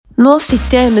Nå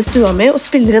sitter jeg hjemme I stua mi og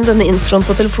spiller inn denne introen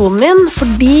på telefonen min,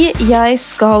 fordi jeg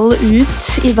skal ut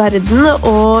I verden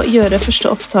og gjøre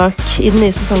første opptak I den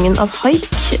nye sesongen av Haik,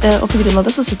 og på grunn av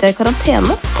det så sitter jeg I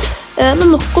karantene. Men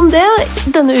nok om det,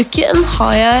 denne uken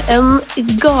har jeg en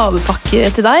gavepakke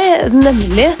til deg,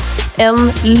 nemlig en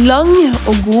lang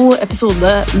og god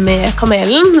episode med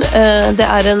Kamelen. Det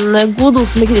en god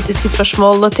dose med kritiske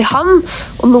spørsmål til han,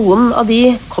 og noen av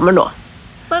de kommer nå.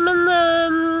 Nei, men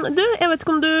du, jeg vet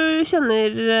ikke om du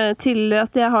kjenner til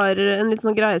at jeg har en litt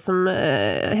sånn greie som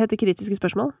heter kritiske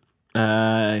spørsmål?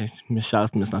 Med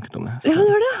kjæresten min snakket om det. Ja, hun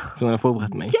gjør det. Så hun har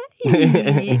forberedt meg.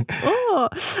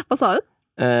 Hva sa hun?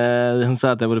 Hun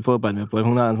sa at jeg burde forberede meg på det.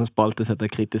 Hun har en sånn spalte som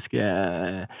heter kritiske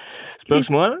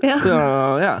spørsmål. Ja. Så,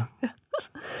 ja.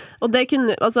 Og det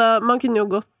kunne, altså, man kunne jo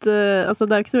godt, altså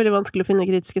det ikke så veldig vanskelig å finne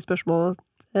kritiske spørsmål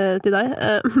til deg.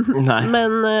 Nei.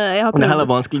 Men jeg har prøvd. Men det heller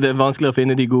vanskelig å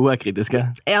finne de gode kritiske.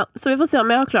 Ja, så vi får se om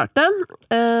jeg har klart det.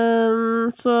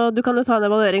 Så du kan jo ta en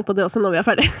evaluering på det også når vi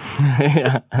ferdig.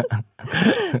 Ja.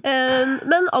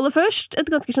 Men aller først,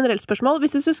 et ganske generelt spørsmål.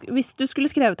 Hvis du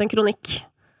skulle skrevet en kronikk,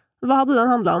 hva hadde den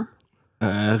handlet om?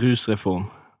 Rusreform.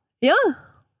 Ja?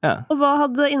 Ja. Og hva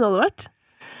hadde innholdet vært?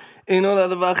 Innholdet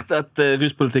hadde vært at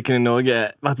ruspolitikken I Norge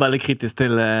vært veldig kritisk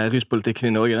til ruspolitikken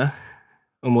I Norge,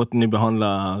 og måten de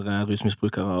behandler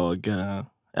rusmisbrukere og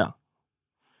ja,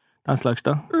 den slags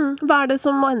da. Hva det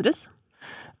som må endres?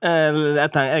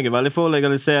 Jeg veldig for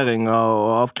legalisering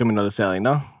og avkriminalisering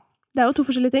da. Det jo to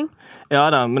forskjellige ting. Ja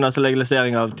da, men altså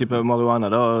legalisering av type marihuana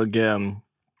da,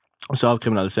 og så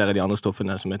avkriminalisere de andre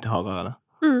stoffene som til hardere da.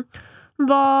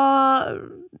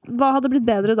 Hva hadde blitt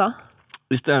bedre da?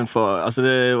 I stedet for at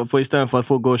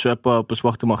folk går og kjøper på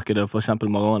svartemarkedet for eksempel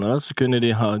marihuana da, så kunne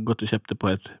de ha gått og kjøpt det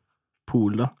på et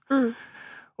pol da.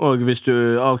 Og hvis du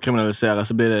avkriminaliserer,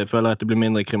 så føler jeg at det blir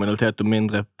mindre kriminalitet og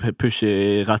mindre push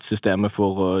I rettssystemet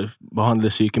for å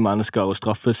behandle syke mennesker og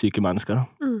straffe syke mennesker da.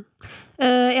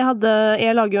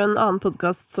 Jeg lager jo en annen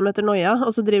podcast som heter Noia,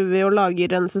 og så driver vi og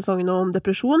lager en sesong nå om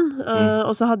depresjon,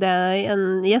 og så hadde jeg en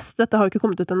gjest, dette har jo ikke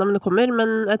kommet ut ennå, men det kommer,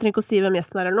 men jeg trenger ikke å si hvem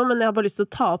gjesten eller noe, men jeg har bare lyst til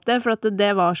å ta opp det, for at det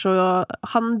var så,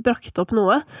 han brakte opp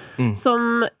noe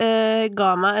som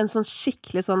ga meg en sånn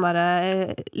skikkelig sånn der,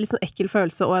 litt sånn ekkel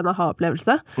følelse og en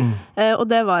aha-opplevelse, og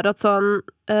det var at sånn,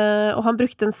 og han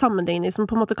brukte en sammenligning som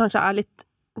på en måte kanskje litt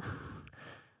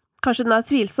kanskje den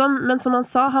tvilsom, men som han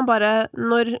sa, han bare,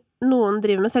 når noen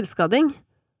driver med selvskading,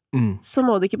 så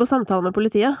må du ikke på samtale med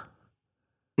politiet.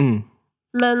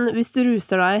 Men hvis du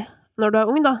ruser deg når du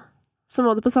ung da, så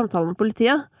må du på samtale med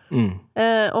politiet.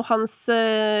 Og hans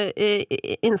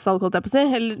innsalg, holdt jeg på å si,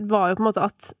 var jo på en måte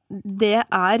at det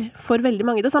for veldig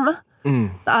mange det samme.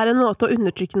 Det en måte å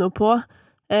undertrykke noe på,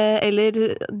 eller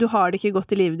du har det ikke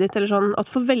godt I livet ditt, eller sånn, at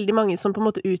for veldig mange som på en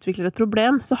måte utvikler et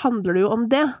problem, så handler det jo om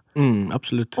det.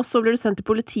 Absolutt. Og så blir du sendt til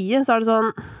politiet, så det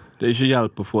sånn... Det ikke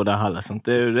hjelp å få det heller, sant?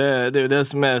 Det jo det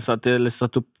som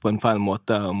satt opp på en feil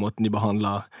måte, og måten de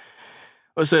behandler.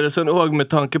 Og så det sånn også med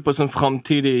tanke på sånn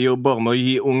fremtidige jobber med å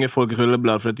gi unge folk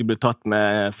rulleblad for at de blir tatt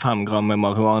med 5 gram med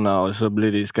marihuana, og så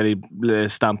skal de bli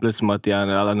stemplet som at de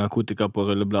eller narkotika på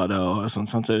rullebladet og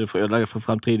sånt, så det ødelegger for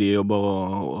fremtidige jobber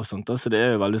og sånt da. Så det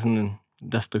jo veldig sånn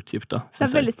destruktivt da.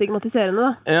 Det veldig stigmatiserende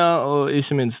da. Ja, og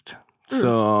ikke minst.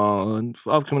 Så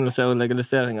avkriminalisering og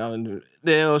legalisering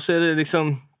det også det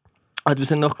liksom at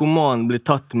hvis en narkoman blir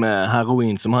tatt med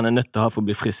heroin som han nødt til å ha for å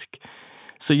bli frisk,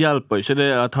 så hjelper ikke det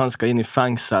at han skal inn I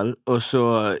fengsel, og så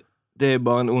det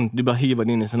bare de bare hiver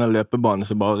det inn I sånne løpebane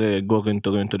som bare går rundt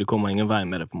og rundt, og det kommer ingen vei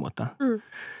med det på en måte.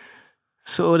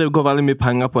 Så det går veldig mye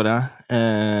penger på det,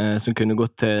 som kunne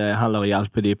gått til heller å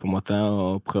hjelpe de på en måte,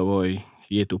 og prøve å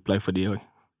gi et opplegg for de også.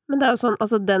 Men det jo sånn,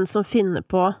 altså den som finner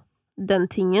på den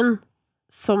tingen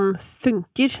som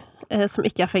funker, som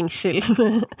ikke fengsel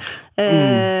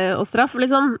og straff,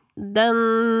 liksom, den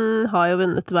har jo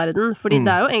vunnet verden, fordi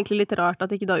det jo egentlig litt rart at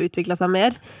det ikke da utviklet seg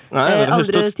mer. Nei, det har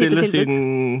stått stille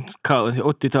siden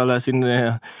 80-tallet,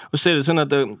 og så det sånn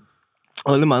at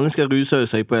alle mennesker ruser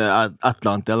seg på et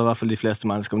eller annet, eller I hvert fall de fleste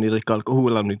mennesker, om de drikker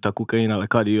alkohol, eller om de tar kokain, eller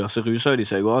hva de gjør, så ruser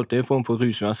de seg, og alt en form for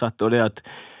rus uansett, og det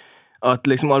at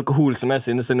liksom alkohol som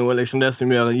synes noe, liksom det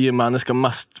som gir mennesker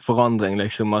mest forandring,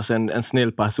 liksom, altså en snill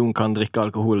person kan drikke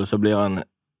alkohol, og så blir han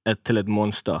til et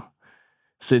monster.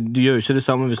 Så du gjør jo ikke det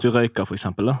samme hvis du røyker, for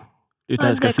eksempel, da. Uten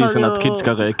at jeg skal si sånn at kids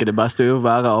skal røyke, det beste jo å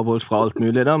være avholdt fra alt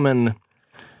mulig, da, men...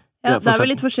 Ja, det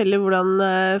vel litt forskjellig hvordan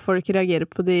folk reagerer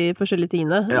på de forskjellige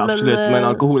tingene. Ja, absolutt, men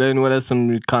alkohol noe av det som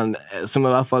kan, som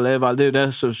I hvert fall veldig det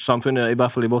som samfunnet, I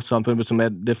hvert fall I vårt samfunn, som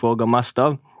det foregår mest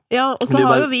av, Ja, og så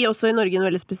har jo vi også i Norge en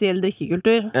veldig spesiell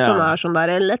drikkekultur, som sånn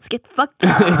der, let's get fucked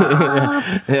up!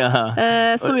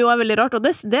 Som jo veldig rart, og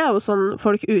det jo sånn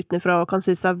folk utenfra kan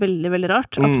synes veldig, veldig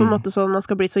rart, at på en måte sånn, man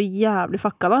skal bli så jævlig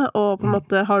fucka da, og på en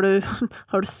måte har du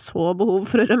så behov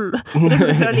for å rømme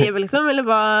fra livet, liksom, eller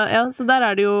hva, så der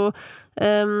det jo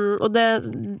og det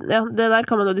der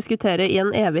kan man jo diskutere i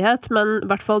en evighet, men i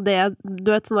hvert fall det,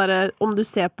 du vet sånn der, om du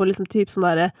ser på liksom typ sånn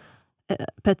der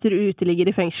Petter uteligger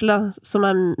i fengsel da, som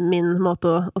min måte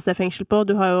å se fengsel på.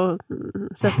 Du har jo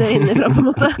sett det innifra på en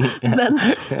måte.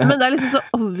 Men det liksom så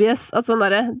obvious at sånn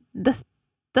der,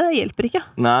 dette hjelper ikke.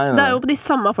 Nei. Det jo på de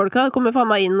samme folka. Det kommer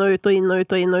faen meg inn og ut og inn og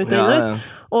ut og inn og ut. Og, inn og,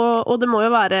 ut. Og det må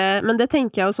jo være, men det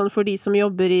tenker jeg jo sånn for de som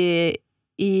jobber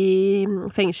i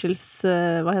fengsels,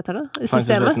 hva heter det?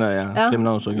 Systemet.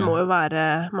 Kriminalomsorgen. Må jo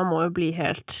være, man må jo bli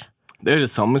helt... Det jo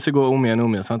det samme som går om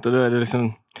igjen, sant? Og det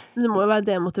liksom... Det må jo være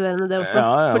demotiverende det også.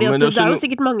 Fordi at det jo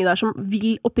sikkert mange der som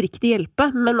vil oppriktig hjelpe,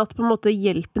 men at på en måte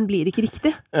hjelpen blir ikke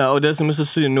riktig. Ja, og det som så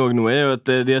synd nå jo at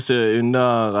de så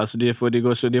under, altså de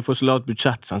får så lavt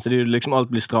budsjett, sant? Så de liksom alt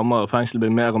blir strammere, og fengsel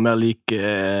blir mer og mer like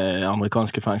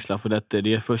amerikanske fengsler, for dette,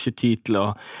 de får ikke tid til å...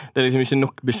 Det liksom ikke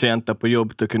nok betjenter på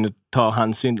jobb til å kunne ta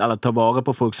hensyn, eller ta vare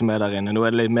på folk som der inne. Nå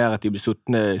det litt mer at de blir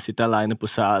sitter alene på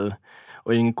cellen,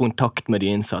 og ingen kontakt med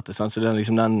de innsatte, sant? Så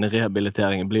liksom, den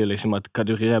rehabiliteringen blir liksom at hva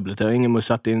du rehabiliterer, ingen må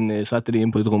sette de inn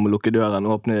på et rom og lukke døren,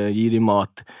 gi de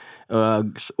mat,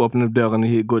 åpne døren,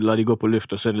 la de gå på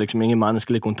luft, og så det liksom ingen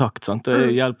menneskelig kontakt, sant?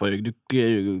 Det hjelper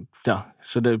jo,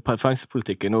 så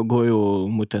fengselspolitikken nå går jo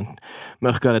mot en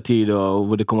mørkere tid, og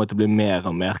hvor det kommer til å bli mer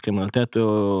og mer kriminalitet,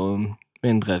 og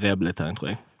mindre rehabilitering,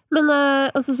 tror jeg. Men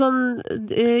altså sånn,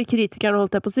 kritikerne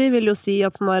holdt jeg på å si, vil jo si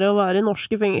at sånn å være i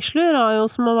norske fengsler jo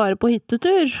som å være på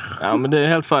hyttetur. Ja, men det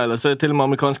helt feil. Altså, til og med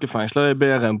amerikanske fengsler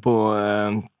bedre enn på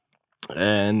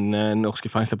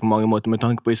norske fengsler på mange måter, med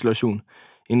tanke på isolasjon.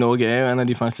 I Norge jo en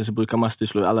av de fengslene som bruker mest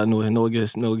isolasjon, eller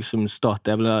Norge som stat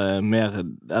vel mer,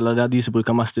 eller det de som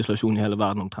bruker mest isolasjon i hele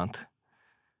verden omtrent.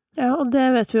 Ja, og det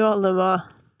vet vi jo alle hva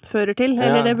fører til,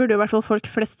 eller det burde jo i hvert fall folk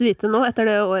flest vite nå, etter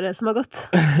det året som har gått.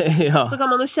 Så kan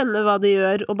man jo kjenne hva de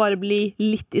gjør, og bare bli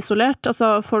litt isolert.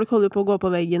 Altså, folk holder jo på å gå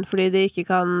på veggen, fordi de ikke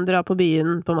kan dra på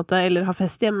byen, på en måte, eller ha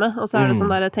fest hjemme. Og så det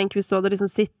sånn der, tenk hvis du hadde liksom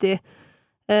sittet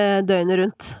døgnet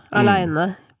rundt,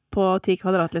 alene, på 10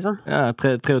 kvadrat, liksom. Ja,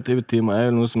 23 timer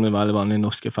jo noe som veldig vanlig i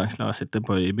norske fengsler å sitte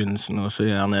på i begynnelsen, og så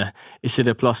gjerne ikke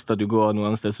det plass der du går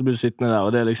noe annet sted, så blir du sittende der,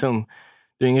 og det liksom...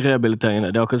 Det ingen rehabilitering.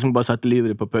 Det akkurat som bare sette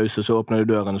livet ditt på pause, så åpner du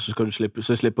døren, og så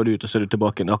slipper du ut, og så du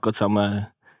tilbake. Det akkurat samme...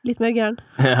 Litt mer gæren.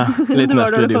 Ja, litt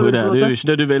mer skrudd i hodet. Det jo ikke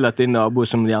det du vil at din nabo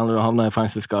som gjerne havner i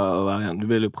fengsel skal være igjen. Du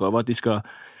vil jo prøve at de skal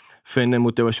finne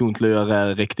motivasjon til å gjøre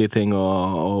riktige ting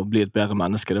og bli et bedre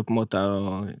menneske. Det på en måte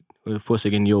å få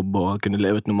seg en jobb og kunne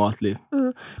leve et normalt liv.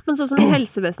 Men sånn som i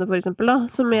helsevesenet for eksempel da,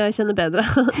 som jeg kjenner bedre,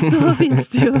 så finnes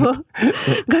det jo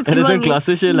ganske mange... det sånn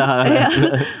klasseskille her? Ja,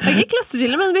 ikke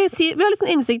klasseskille, men vi har litt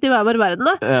sånn innsikt i hver verden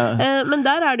da. Men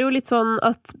der det jo litt sånn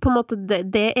at på en måte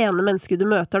det ene mennesket du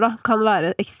møter da, kan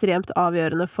være ekstremt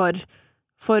avgjørende for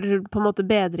på en måte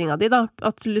bedring av de da.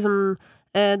 At liksom,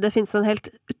 det finnes en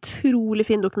helt utrolig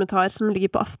fin dokumentar som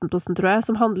ligger på Aftenposten, tror jeg,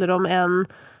 som handler om en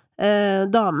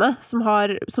dame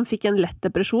som fikk en lett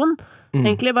depresjon,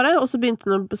 egentlig bare, og så ble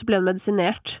hun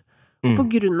medisinert. På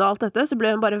grunn av alt dette, så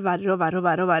ble hun bare verre og verre og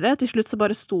verre og verre. Til slutt så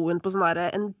bare sto hun på sånn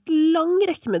en lang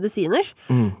rekke medisiner.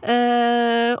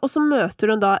 Og så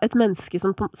møter hun da et menneske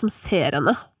som ser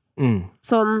henne.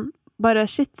 Sånn, bare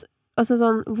shit, altså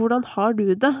sånn, hvordan har du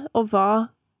det? Og hva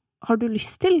har du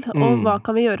lyst til? Og hva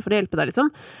kan vi gjøre for å hjelpe deg, liksom?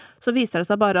 Så viser det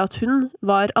seg bare at hun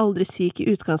var aldri syk i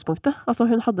utgangspunktet. Altså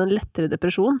hun hadde en lettere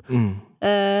depresjon.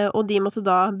 Og de måtte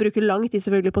da bruke lang tid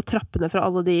selvfølgelig på trappene fra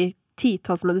alle de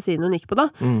titalls medisiner hun gikk på da.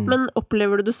 Men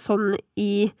opplever du det sånn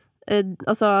i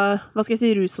altså, hva skal jeg si,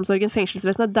 rusomsorgen,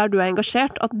 fengselsvesenet, der du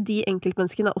engasjert, at de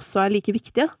enkeltmenneskene også like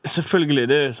viktige? Selvfølgelig,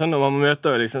 det sånn når man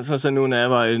møter liksom, sånn som noen jeg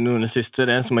var noen siste,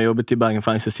 det en som har jobbet i Bergen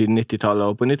fengsel siden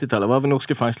 90-tallet, og på 90-tallet var vi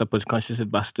norske fengsler på kanskje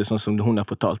sitt beste, sånn som hun har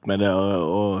fortalt med det,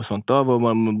 og sånt da,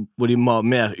 hvor de var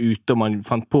mer ute, og man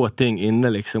fant på ting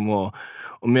inne, liksom,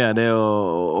 og mer det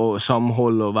å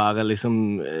samholde og være liksom,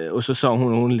 og så sa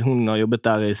hun har jobbet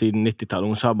der siden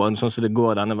 90-tallet, hun sa bare sånn som det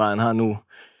går denne veien her nå,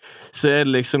 så det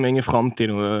liksom ingen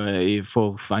fremtid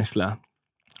for fengselet.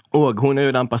 Og hun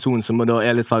jo den personen som da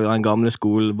litt fra den gamle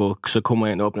skolen, hvor så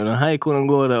kommer inn og åpner den. Hei, hvordan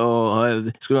går det?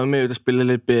 Og skal du være med ut og spille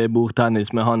litt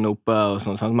bordtennis med han oppe? Og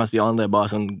sånn, mens de andre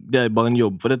bare sånn, det bare en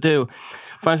jobb. For det jo,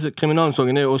 faktisk,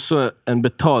 kriminalomsorgen jo også en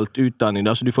betalt utdanning,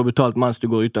 da, så du får betalt mens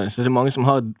du går utdanning. Så det mange som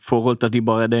har forhold til at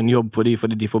det en jobb for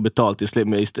fordi de får betalt, i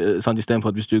stedet for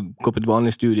at hvis du går på et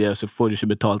vanlig studie, så får du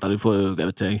ikke betalt, eller du får,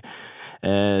 jeg vet ikke,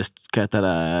 hva heter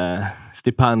det,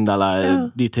 stipend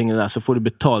eller de tingene der, så får du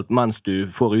betalt mens du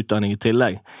får utdanning i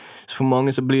tillegg. Så for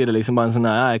mange så blir det liksom bare sånn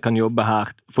jeg kan jobbe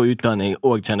her, få utdanning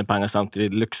og tjene penger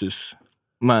samtidig, luksus.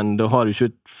 Men da har du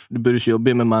burde ikke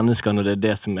jobbe med mennesker når det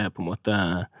det som på en måte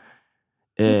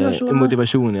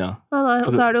motivasjon, ja. Nei,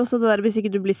 og så det jo også det der, hvis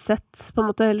ikke du blir sett, på en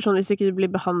måte, eller sånn, hvis ikke du blir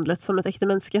behandlet som et ekte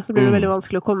menneske, så blir det veldig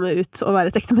vanskelig å komme ut og være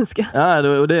et ekte menneske. Ja,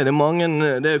 og det mange,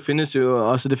 det finnes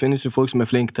jo folk som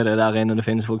flinke til det der inne, og det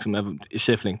finnes folk som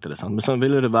ikke flinke til det, sant? Men sånn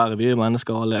vil det være, vi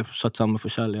mennesker, alle satt sammen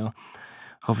forskjellige, og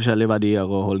har forskjellige verdier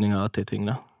og holdninger til ting,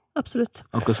 da. Absolutt.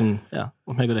 Akkurat som,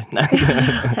 om jeg og deg.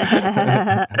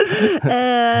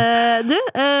 Du,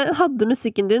 hadde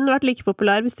musikken din vært like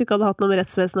populær hvis du ikke hadde hatt noe med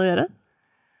rettsvesen å gjøre?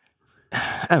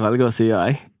 Jeg velger å si ja,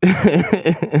 jeg.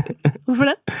 Hvorfor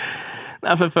det?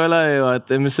 Nei, for jeg føler jo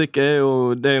at musikk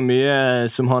jo, det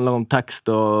mye som handler om tekst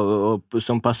og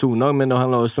som personer, men det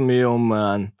handler også mye om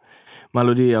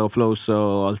melodier og flows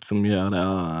og alt som gjør det,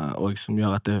 og som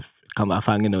gjør at det kan være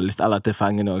fengende og litt, eller at det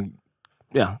fengende og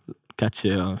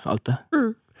catchy og alt det.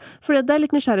 Fordi det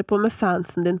litt nysgjerrig på med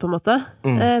fansen din på en måte.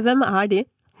 Hvem de?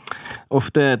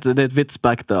 Ofte det et vidt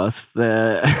spekter.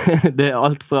 Det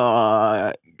alt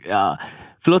fra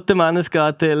flotte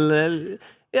mennesker til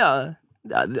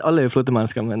alle jo flotte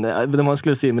mennesker, men det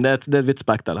vanskelig å si, men det et vidt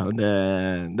spekter.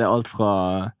 Det alt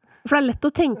fra... For det lett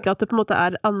å tenke at det på en måte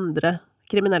andre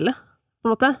kriminelle, på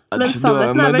en måte. Men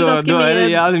sannheten vel ganske mye... Da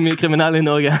det jævlig mye kriminelle i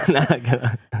Norge.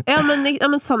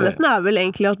 men sannheten vel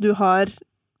egentlig at du har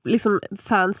liksom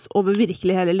fans over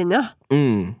virkelig hele linja.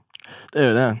 Det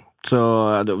jo det. Så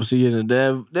det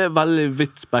veldig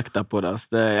vidt spekter på det.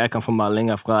 Jeg kan få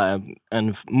meldinger fra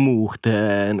en mor til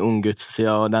en ung gutt som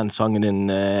sier at den sangen din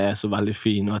så veldig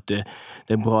fin, og at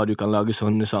det bra du kan lage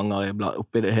sånne sanger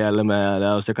oppi det hele med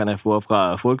det, og så kan jeg få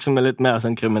fra folk som litt mer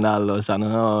sånn kriminelle og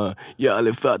sender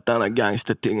jævlig fett denne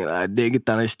gangstertingen, jeg digget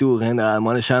denne historien der,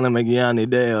 man kjenner meg igjen i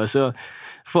det, og så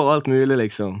for alt mulig,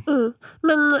 liksom.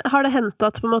 Men har det hendt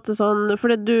at på en måte sånn,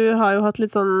 fordi du har jo hatt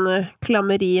litt sånn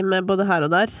klammeri med både her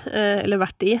og der, eller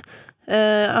vært i,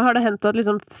 har det hendt at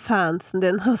liksom fansen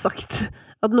din har sagt,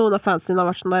 at noen av fansen din har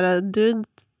vært sånn der, du,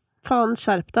 faen,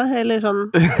 skjerp deg, eller sånn,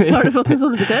 har du fått en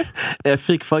sånn beskjed? Jeg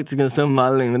fikk faktisk en sånn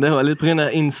melding, men det var litt på grunn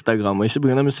av Instagram, og ikke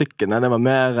på grunn av musikken, det var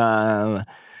mer...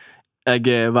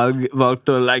 Jeg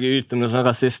valgte å legge ut noen sånne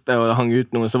rasister, og hang ut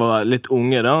noen som var litt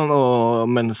unge da,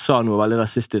 men sa noe veldig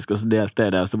rasistisk, og så delte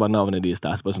jeg det, og så var navnet deres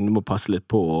der, så bare sånn, du må passe litt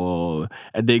på, og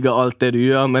jeg digger alt det du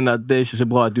gjør, men det ikke så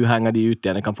bra at du henger de ut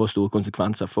igjen, det kan få store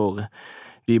konsekvenser for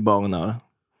de barna da.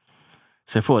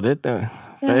 Så jeg får det litt,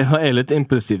 for jeg litt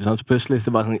impulsiv, sånn, så plutselig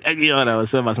så bare sånn, jeg gjør det, og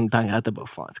så var sånn, tenker jeg etterpå,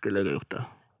 faen, skulle jeg gjort det?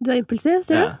 Du impulsiv,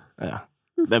 sier du? Ja.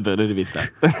 Det burde du vite.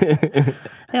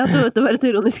 Ja, det var et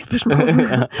ironisk spørsmål.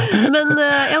 Men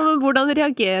hvordan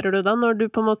reagerer du da når du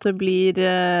på en måte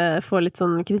får litt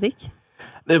sånn kritikk?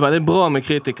 Det veldig bra med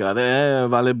kritikere. Det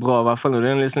veldig bra, i hvert fall når du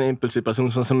en litt sånn impulsiv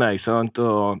person sånn som meg, sant?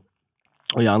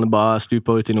 Og gjerne bare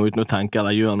stuper ut i noe uten å tenke,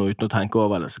 eller gjør noe uten å tenke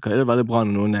over det. Så er det veldig bra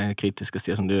når noen kritiske og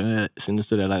sier som du, synes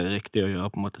du det riktig å gjøre,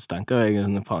 på en måte, så tenker jeg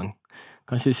sånn, faen,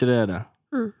 kanskje ikke det det.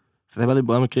 Så det veldig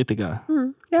bra med kritikere.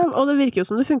 Ja, og det virker jo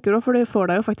som det funker også, for det får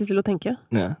deg jo faktisk til å tenke.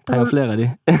 Ja, trenger flere av de.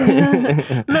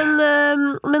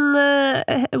 men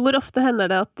hvor ofte hender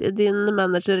det at din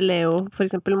manager Leo for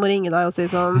eksempel må ringe deg og si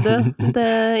sånn, du, det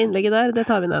innlegget der, det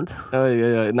tar vi ned.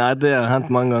 Oi. Nei, det har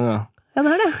hendt mange ganger. Ja,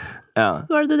 det har det. Ja.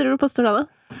 Hva det du driver og poster da?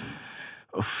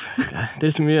 Uff,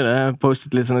 det så mye det. Jeg har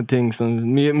postet litt sånne ting, sånn,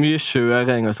 mye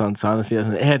kjøring og sånt, så han sier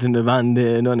sånn, det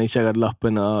nødvendig når han ikke har hatt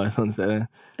lappen og sånn, så det.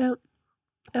 Ja.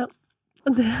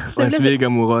 Og en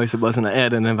svigermor også, bare sånn,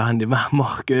 det nødvendig?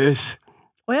 Markus!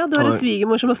 Åja, du har en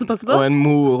svigermor som også passer på? Og en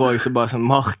mor også, bare sånn,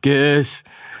 Markus!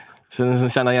 Så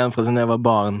kjenner jeg igjen fra sånn jeg var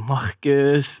barn.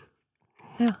 Markus!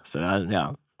 Ja. Så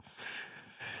ja.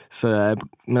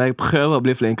 Men jeg prøver å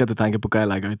bli flinkere til å tenke på hva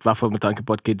jeg legger ut, i hvert fall med tanke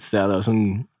på at kids ser det, og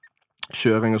sånn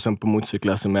kjøring og sånn på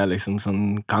motsykler som liksom sånn,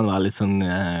 kan være litt sånn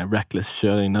reckless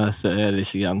kjøring, da, så det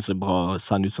ikke igjen så bra å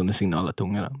sende ut sånne signaler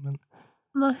tunge, da, men...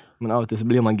 Nei. Men av og til så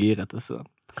blir man giret, så...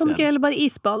 Kan du ikke heller bare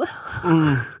isbade?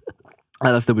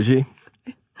 Eller stå på ski.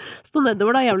 Stå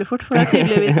nedover da jævlig fort, for det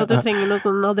tydeligvis at du trenger noe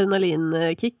sånn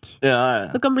adrenalinkick. Ja.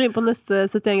 Du kan bli med på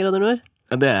neste 71 grader nord.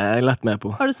 Det er jeg lett med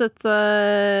på. Har du sett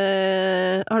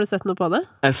noe på det?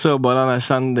 Jeg så bare denne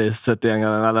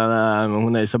kjendis-70-gjengeren, eller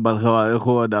hun er Isabel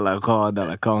Råd, eller Rad,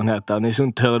 eller hva hun heter. Når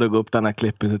hun tørde å gå opp denne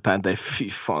klippen, så tenkte jeg, fy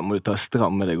faen, må du ta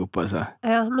stramme deg opp, altså.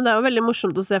 Ja, men det er jo veldig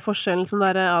morsomt å se forskjellen, sånn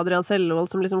der Adrian Sellevold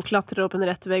som liksom klatrer opp en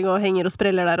rett vegg og henger og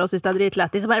spreller der, og synes det er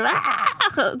dritlættis, så bare,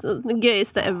 det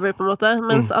gøyeste ever, på en måte.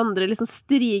 Mens andre liksom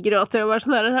striger og til, og bare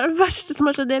sånn der, det er det verste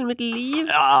som har skjedd i hele mitt liv.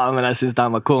 Ja, men jeg synes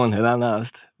den var corny, den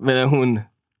der. Men hun,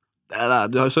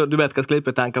 du vet hva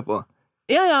klippet tenker på.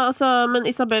 Ja, altså, men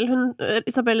Isabel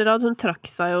Rad, hun trakk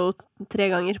seg jo 3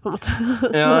 ganger, på en måte.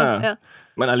 Så, ja.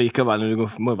 Men allikevel, du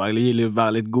må være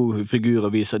litt god figur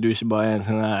og vise at du ikke bare er en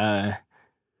sånn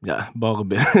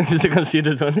Barbie, hvis jeg kan si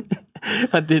det sånn.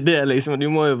 At det liksom, du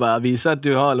må jo vise at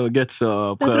du har noe guts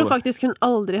å prøve. Jeg tror faktisk hun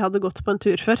aldri hadde gått på en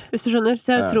tur før, hvis du skjønner.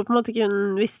 Så jeg tror på en måte ikke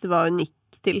hun visste hva hun gikk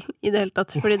til i det hele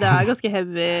tatt, fordi det er ganske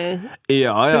heavy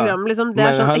program, liksom. Det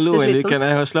er sånn ekte slitsomt.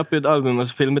 Jeg har slappet ut album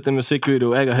og filmet en musikkvideo,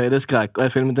 jeg har høydeskrekk, og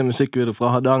jeg filmet en musikkvideo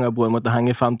fra Hardangerbroen, måtte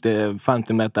henge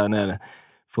 50 meter nede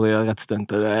for å gjøre rett stunt,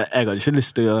 og jeg hadde ikke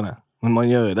lyst til å gjøre det, men man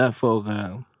gjør jo det for...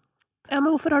 Ja, men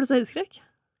hvorfor har du så høydeskrekk?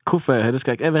 Hvorfor er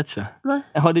høydeskrekk? Jeg vet ikke. Nei.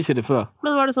 Jeg hadde ikke det før.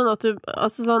 Men var det sånn at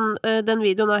den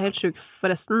videoen er helt syk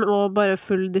forresten, og bare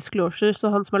full disclosure,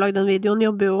 så han som har laget den videoen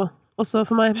jobber jo også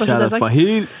for meg. Kjære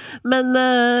Fahil! Men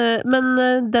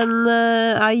den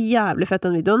er jævlig fett,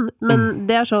 den videoen. Men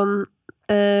det er sånn,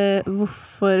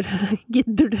 hvorfor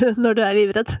gidder du når du er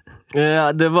livredd? Ja,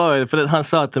 det var jo, for han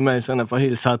sa til meg,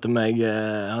 Fahil sa til meg,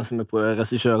 han som er på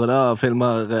regissør da, og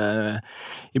filmer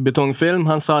i betongfilm,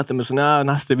 han sa til meg sånn, ja,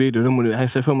 neste video, da må du,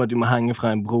 jeg ser for meg at du må henge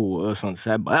fra en bro, og sånt.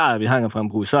 Så jeg bare, ja, vi henger fra en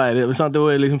bro. Så det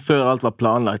var liksom før alt var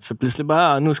planlagt, så plutselig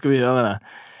bare, ja, nå skal vi gjøre det.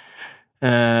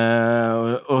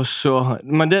 Og så,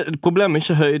 men problemet er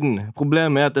ikke høyden.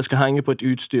 Problemet er at jeg skal henge på et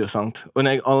utstyr, sant? Og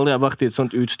når jeg aldri har vært i et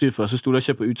sånt utstyr før, så stoler jeg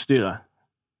ikke på utstyret.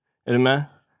 Er du med?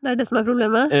 Det er det som er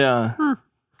problemet? Ja.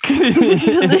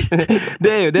 Det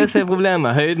er jo det som er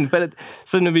problemet, høyden.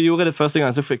 Så når vi gjorde det første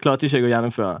gang, så klarte ikke jeg å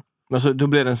gjennomføre. Men så da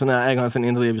ble det en sånn, jeg har en sånn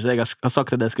inndrivelse, jeg har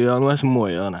sagt at jeg skal gjøre noe, så må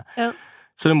jeg gjøre det. Ja.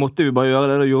 Så da måtte vi bare gjøre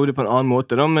det, da gjorde vi det på en annen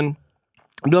måte da, men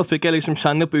da fikk jeg liksom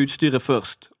kjenne på utstyret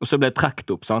først, og så ble jeg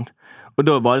trekt opp, sant? Og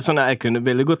da var det sånn at jeg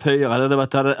ville gått høyere,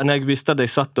 når jeg visste at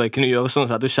jeg satt og jeg kunne gjøre sånn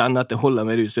at jeg kjenner at jeg holder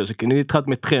med det utstyret, så kunne de trett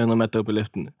meg 300 meter opp i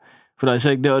luften. For da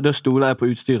stoler jeg på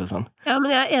utstyret, sånn. Ja,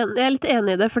 men jeg er litt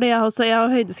enig i det, fordi jeg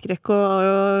har høydeskrekk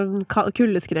og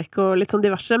kuldeskrekk og litt sånn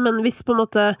diverse, men hvis på en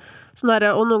måte, sånn der,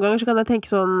 og noen ganger så kan jeg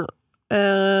tenke sånn,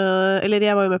 eller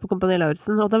jeg var jo med på Kompani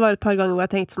Lauritzen, og det var et par ganger hvor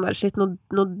jeg tenkte sånn der, shit,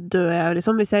 nå dør jeg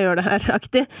liksom, hvis jeg gjør det her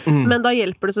aktig. Men da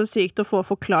hjelper det så sykt å få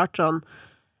forklart sånn,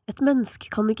 et menneske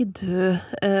kan ikke dø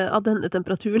av denne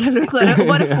temperaturen, eller sånn, og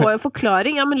bare få en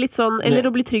forklaring, ja, men litt sånn, eller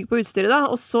å bli trygg på utstyret da,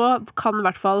 og så kan i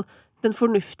hvert fall den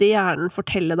fornuftige hjernen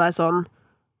fortelle deg sånn,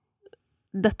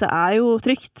 dette er jo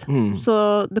trygt, så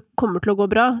det kommer til å gå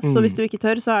bra, så hvis du ikke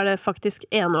tør, så er det faktisk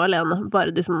ene og alene,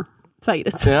 bare du som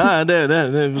feigret. Ja, det er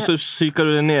det. Så syker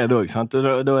du det ned også, sant?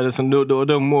 Da er det sånn,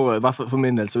 da må, i hvert fall for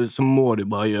min del, så må du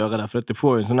bare gjøre det, for du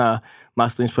får jo en sånn her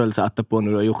mestringsfølelse etterpå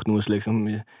når du har gjort noe som liksom,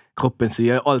 kroppen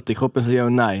sier jo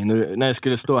nei. Når jeg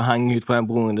skulle stå og henge ut fra den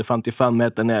broen, det er 55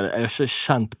 meter ned, jeg har ikke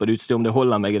kjent på det utstyr om det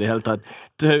holder meg i det hele tatt.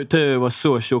 Tauet var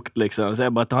så tjukt, liksom, så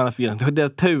jeg bare tar den fyren, det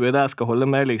tauet der skal holde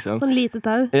meg, liksom. Sånn lite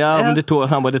tau. Ja, men det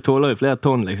tåler jo flere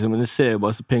tonn, liksom, men det ser jo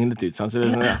bare så pinglet ut, sant? Så det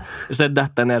er sånn, ja. Hvis jeg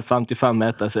detter ned 55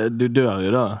 meter, så du dør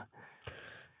jo da.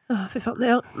 Fy faen,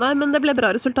 ja. Nei, men det ble bra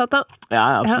resultat da. Ja,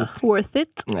 absolutt. Ja, worth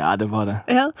it. Ja, det var det.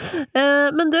 Ja.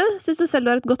 Men du, synes du selv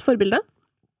du er et godt forbilde?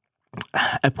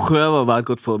 Jeg prøver å være et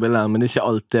godt forbilde, men det er ikke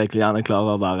alltid jeg gjerne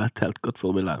klarer å være et helt godt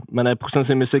forbilde. Men sånn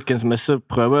som i musikken som så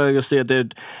prøver jeg å si at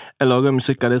jeg lager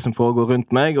musikk av det som foregår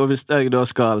rundt meg, og hvis jeg da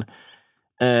skal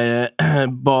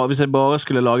hvis jeg bare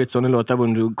skulle laget sånne låter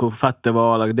hvor fett det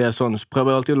var, eller det er sånn, så prøver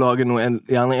jeg alltid å lage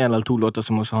gjerne en eller to låter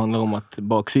som også handler om at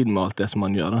baksiden med alt det som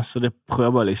man gjør da. Så det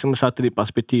prøver liksom å sette det i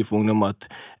perspektiv for ungdom at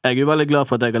jeg er veldig glad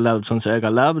for at jeg har levd sånn som jeg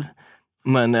har levd,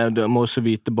 men jeg må også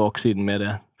vite baksiden med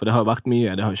det. For det har vært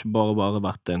mye, det har ikke bare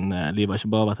vært livet har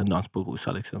ikke bare vært en dans på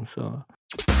rosa, liksom, så...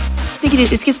 De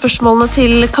kritiske spørsmålene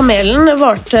til Kamelen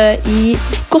varte i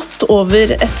godt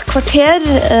over et kvarter,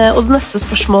 og det neste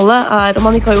spørsmålet er om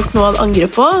han ikke har gjort noe han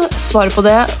angrer på. Svaret på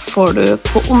det får du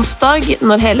på onsdag,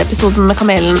 når hele episoden med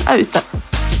Kamelen er ute.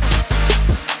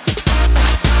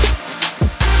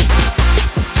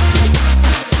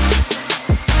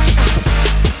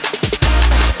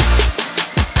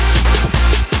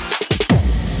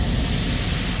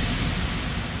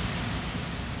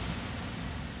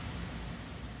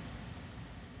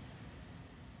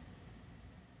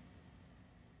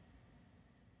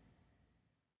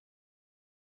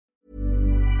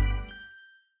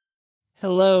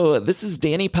 Hello, this is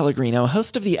Danny Pellegrino,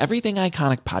 host of the Everything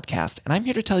Iconic podcast, and I'm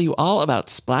here to tell you all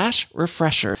about Splash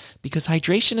Refresher, because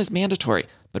hydration is mandatory,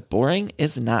 but boring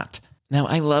is not. Now,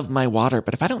 I love my water,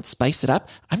 but if I don't spice it up,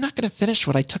 I'm not going to finish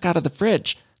what I took out of the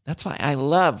fridge. That's why I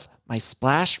love my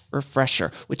Splash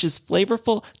Refresher, which is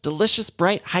flavorful, delicious,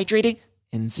 bright, hydrating,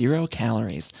 and 0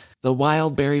 calories. The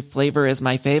wild berry flavor is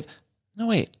my fave. No,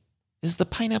 wait, is the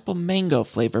pineapple mango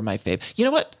flavor my fave? You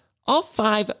know what? All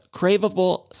 5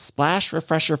 craveable Splash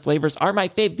Refresher flavors are my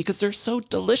fave because they're so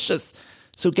delicious.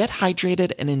 So get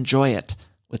hydrated and enjoy it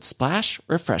with Splash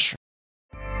Refresher.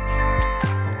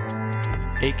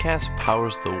 Acast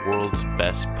powers the world's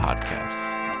best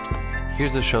podcasts.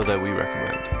 Here's a show that we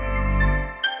recommend.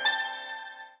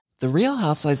 The Real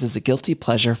Housewives is a guilty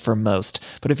pleasure for most,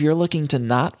 but if you're looking to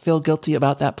not feel guilty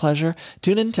about that pleasure,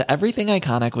 tune in to Everything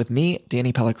Iconic with me,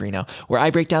 Danny Pellegrino, where I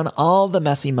break down all the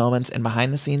messy moments and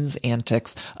behind-the-scenes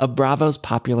antics of Bravo's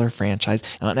popular franchise.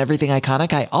 And on Everything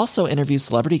Iconic, I also interview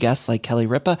celebrity guests like Kelly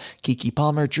Ripa, Keke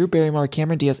Palmer, Drew Barrymore,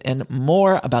 Cameron Diaz, and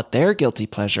more about their guilty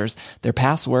pleasures, their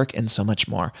past work, and so much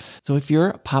more. So if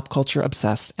you're pop culture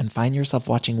obsessed and find yourself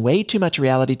watching way too much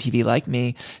reality TV like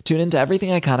me, tune into Everything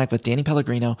Iconic with Danny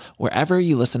Pellegrino, wherever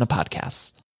you listen to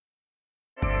podcasts.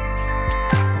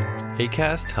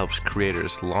 Acast helps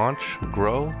creators launch,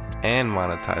 grow, and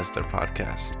monetize their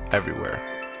podcasts everywhere.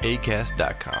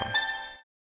 Acast.com.